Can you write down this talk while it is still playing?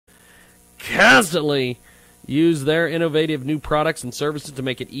constantly use their innovative new products and services to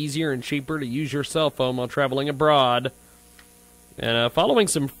make it easier and cheaper to use your cell phone while traveling abroad. And following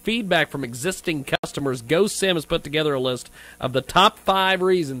some feedback from existing customers, GoSim has put together a list of the top 5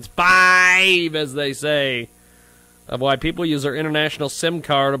 reasons, 5 as they say, of why people use their international SIM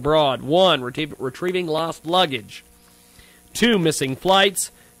card abroad. 1, retrieving lost luggage. 2, missing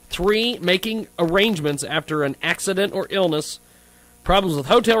flights. 3, making arrangements after an accident or illness. Problems with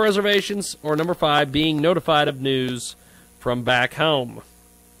hotel reservations. Or number 5, being notified of news from back home.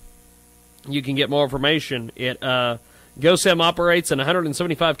 You can get more information at GoSim operates in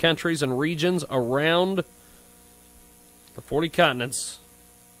 175 countries and regions around the 40 continents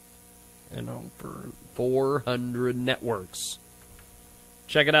and over 400 networks.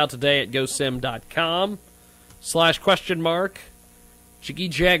 Check it out today at GoSim.com/?. Jiggy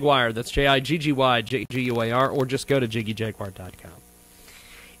Jaguar, that's Jiggy Jaguar, or just go to JiggyJaguar.com.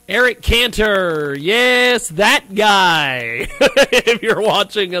 Eric Cantor, yes, that guy. If you're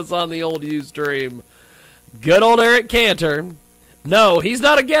watching us on the old Ustream. Good old Eric Cantor. No, he's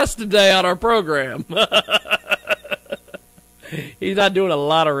not a guest today on our program. He's not doing a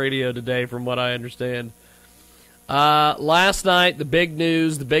lot of radio today, from what I understand. Last night, the big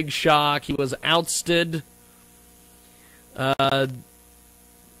news, the big shock, he was ousted.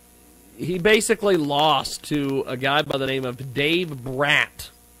 He basically lost to a guy by the name of Dave Bratt.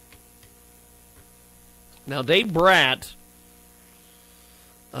 Now, Dave Bratt,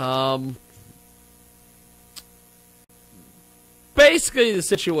 basically the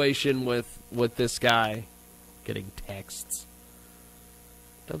situation with this guy getting texts.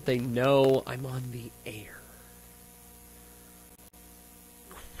 Don't they know I'm on the air?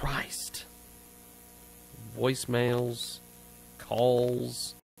 Christ. Voicemails,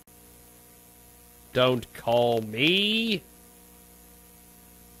 calls. Don't call me.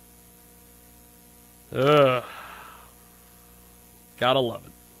 Ugh. Gotta love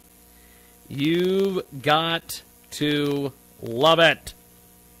it. You've got to love it.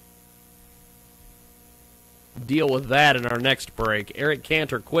 Deal with that in our next break. Eric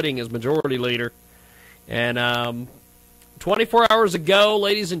Cantor quitting as majority leader. And 24 hours ago,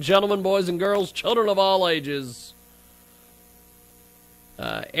 ladies and gentlemen, boys and girls, children of all ages,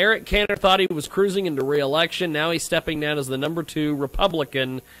 Eric Cantor thought he was cruising into re-election. Now he's stepping down as the number 2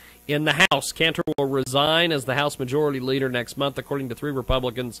 Republican in the House. Cantor will resign as the House Majority Leader next month, according to 3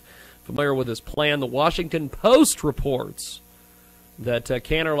 Republicans familiar with his plan. The Washington Post reports that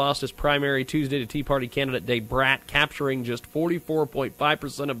Cantor lost his primary Tuesday to Tea Party candidate Dave Bratt, capturing just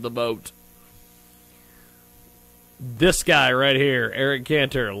 44.5% of the vote. This guy right here, Eric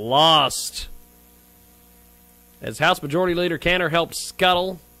Cantor, lost. As House Majority Leader, Cantor helped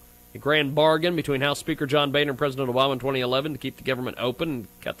scuttle a grand bargain between House Speaker John Boehner and President Obama in 2011 to keep the government open and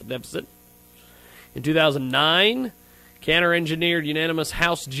cut the deficit. In 2009, Cantor engineered unanimous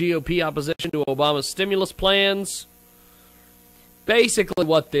House GOP opposition to Obama's stimulus plans. Basically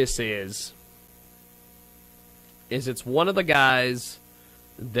what this is it's one of the guys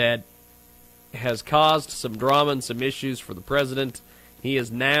that has caused some drama and some issues for the president. He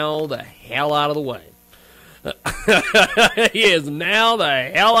is now the hell out of the way. He is now the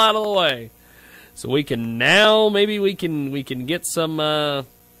hell out of the way. So we can now, maybe we can get some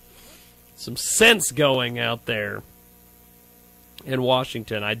sense going out there in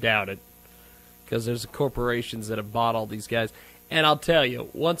Washington. I doubt it, because there's corporations that have bought all these guys. And I'll tell you,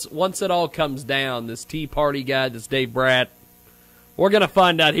 once it all comes down, this Tea Party guy, this Dave Bratt, we're gonna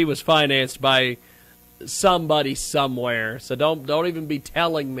find out he was financed by somebody somewhere. So don't even be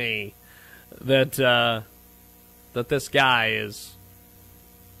telling me that that this guy is,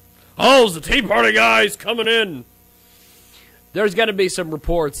 oh, the Tea Party guy's coming in. There's going to be some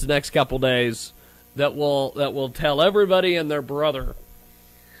reports the next couple days that will tell everybody and their brother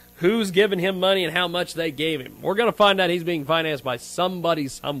who's giving him money and how much they gave him. We're going to find out he's being financed by somebody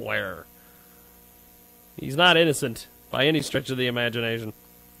somewhere. He's not innocent by any stretch of the imagination.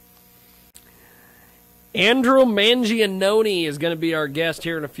 Andrew Mangianoni is going to be our guest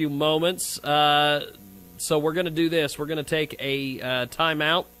here in a few moments. So we're going to do this. We're going to take a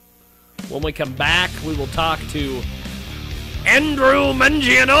timeout. When we come back, we will talk to Andrew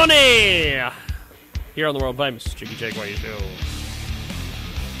Mangianoni here on the world famous Jiggy Jaguar Show.